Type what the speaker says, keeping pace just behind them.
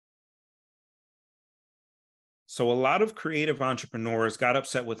So a lot of creative entrepreneurs got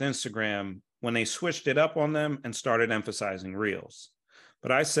upset with Instagram when they switched it up on them and started emphasizing reels.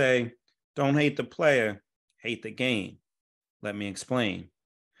 But I say, don't hate the player, hate the game. Let me explain.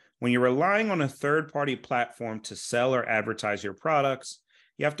 When you're relying on a third party platform to sell or advertise your products,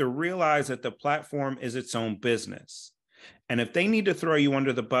 you have to realize that the platform is its own business. And if they need to throw you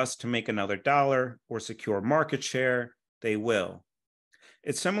under the bus to make another dollar or secure market share, they will.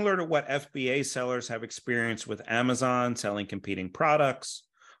 It's similar to what FBA sellers have experienced with Amazon selling competing products,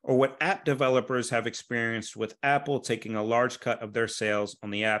 or what app developers have experienced with Apple taking a large cut of their sales on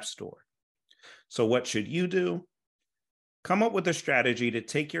the App Store. So, what should you do? Come up with a strategy to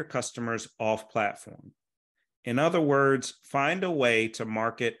take your customers off platform. In other words, find a way to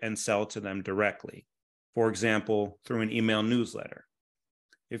market and sell to them directly. For example, through an email newsletter.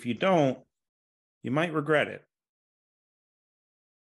 If you don't, you might regret it.